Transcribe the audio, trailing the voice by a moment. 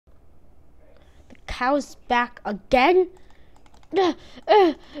cows back again?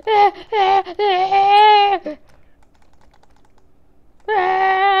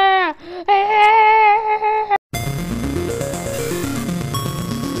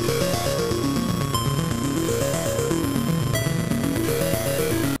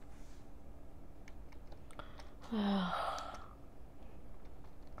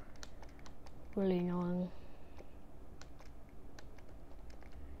 Really annoying.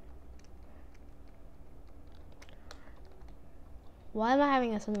 Why am I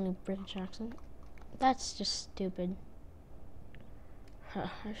having a suddenly British accent? That's just stupid.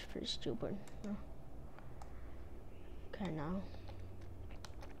 That's pretty stupid. Okay, now.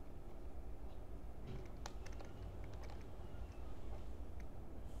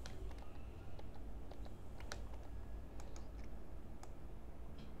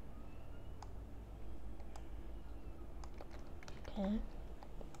 Okay.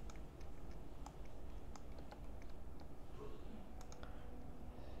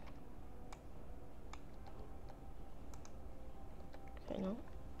 Okay, no.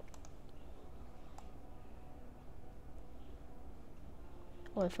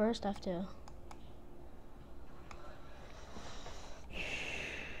 Wait, first I have to...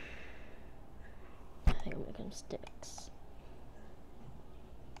 I think I'm making sticks.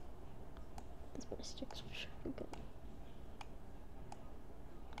 These my sticks for sure. Okay.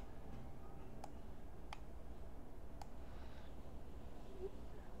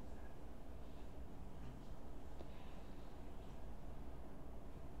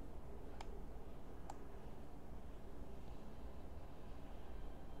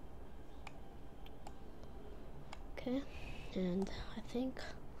 Okay, and I think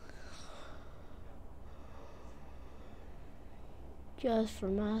just for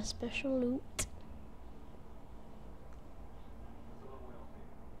my special loot.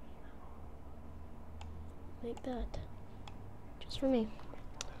 Like that. Just for me.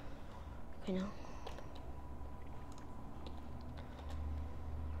 Okay, now.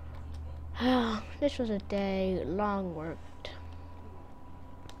 This was a day long worked.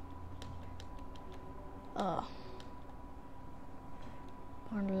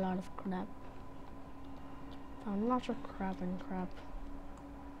 Found a lot of crap. Found lots of crap and crap.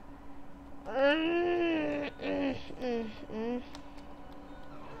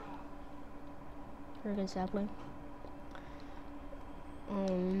 Friggin' sapling. I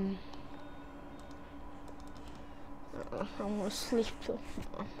wanna sleep too.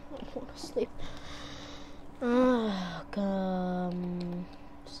 I wanna sleep.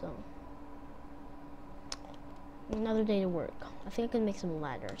 So another day to work. I think I can make some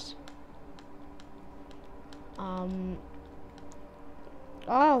ladders.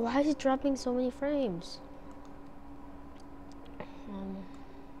 Oh, why is it dropping so many frames?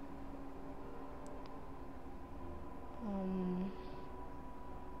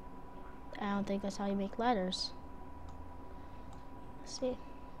 I don't think that's how you make ladders. Let's see.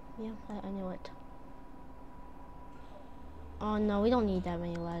 Yeah, I knew it. Oh no, we don't need that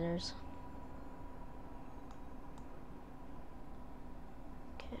many ladders.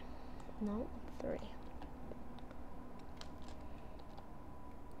 Okay, no, 3.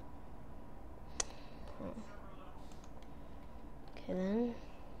 Okay then.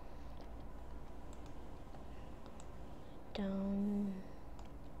 Down.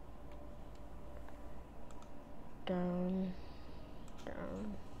 Down.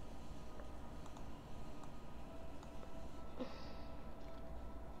 Down.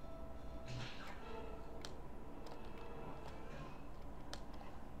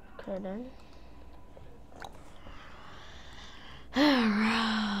 Okay then.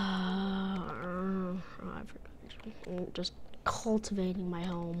 I'm just cultivating my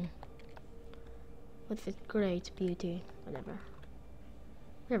home with its great beauty.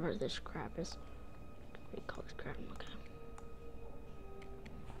 Whatever this crap is. We call this crap. Okay.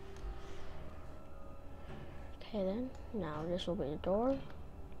 Okay then. Now this will be the door.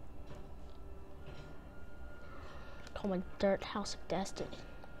 Call my dirt house of destiny.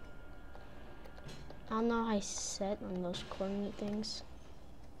 I don't know how I set on those coordinate things.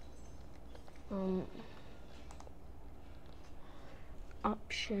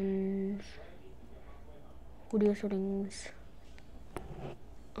 Options. Audio settings.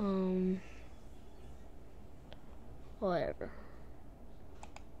 Whatever.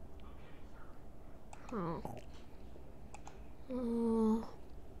 I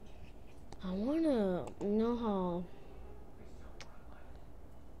wanna know how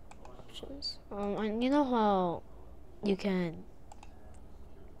options. You know how you can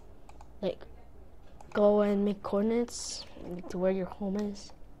like go and make coordinates to where your home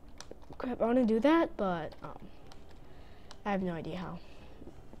is. Crap, I want to do that, but I have no idea how.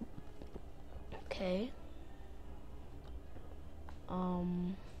 Okay. How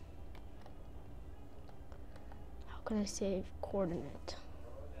can I save coordinate?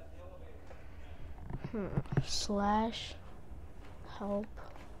 Slash help.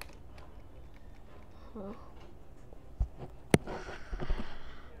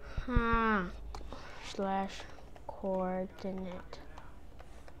 Slash coordinate.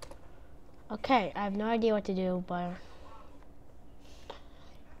 Okay, I have no idea what to do, but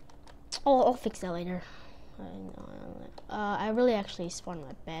I'll fix that later. I really actually spawned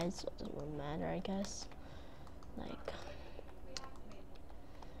my bed, so it doesn't really matter, I guess. Like,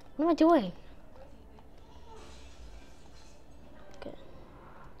 what am I doing? Okay.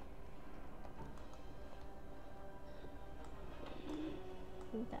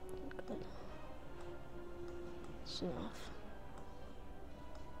 That good. It's enough.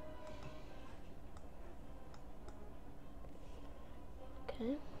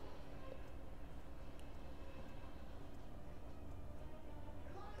 Okay.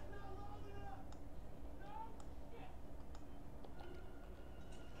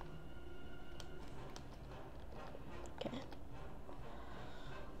 Okay.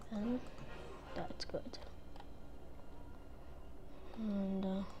 And that's good. And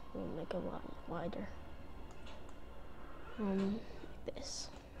we'll make it a lot wider. Like this.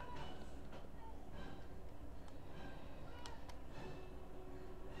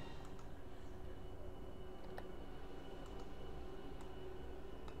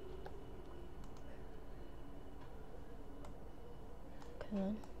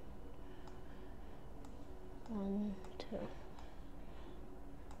 Good. 1, 2.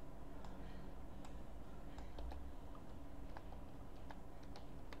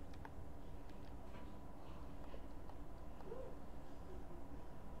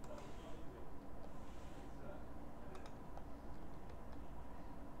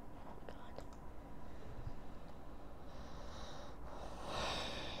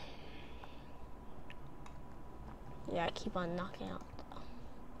 Yeah, I keep on knocking out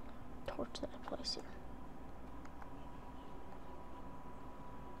the torch that I place here.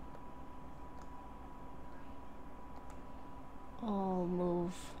 I'll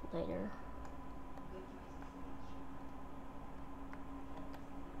move later.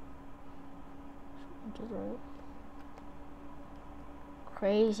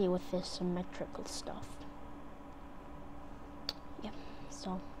 Crazy with this symmetrical stuff. Yep,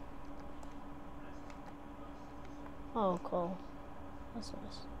 so. Oh, cool. That's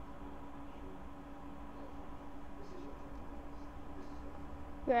nice.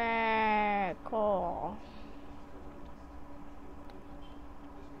 Yeah, cool.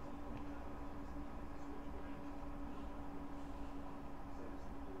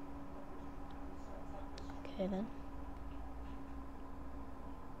 Okay then.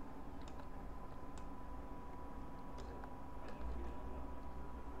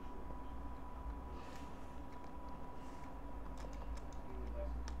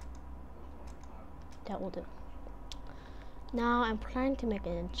 That will do. Now I'm planning to make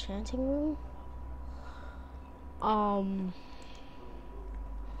an enchanting room.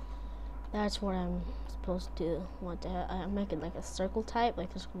 That's what I'm supposed to want to have. I'm making like a circle type,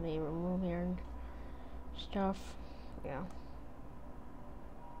 like there's gonna be a room here and stuff. Yeah.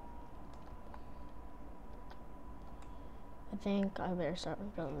 I think I better start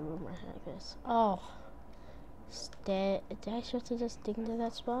building the room right like this. Oh, did I supposed to just dig into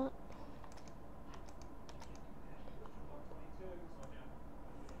that spot?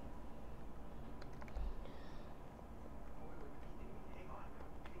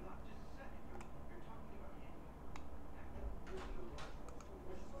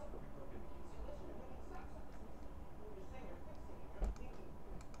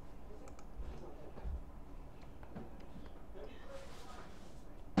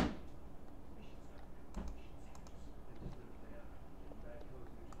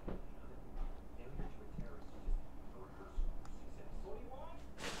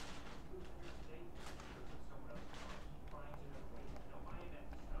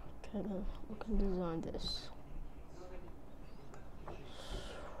 Okay, then we can design this.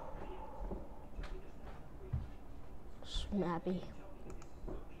 Snappy.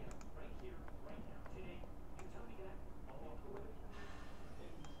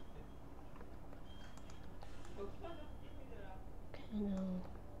 Okay, now.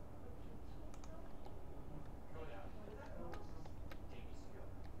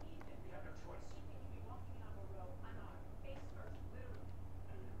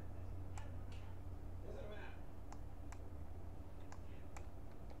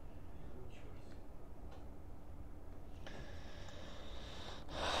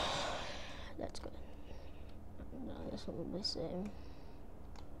 that's good. No, this one will be the same.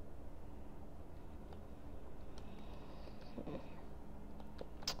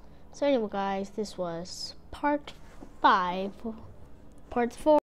 So anyway, guys, this was part 5. Part 4.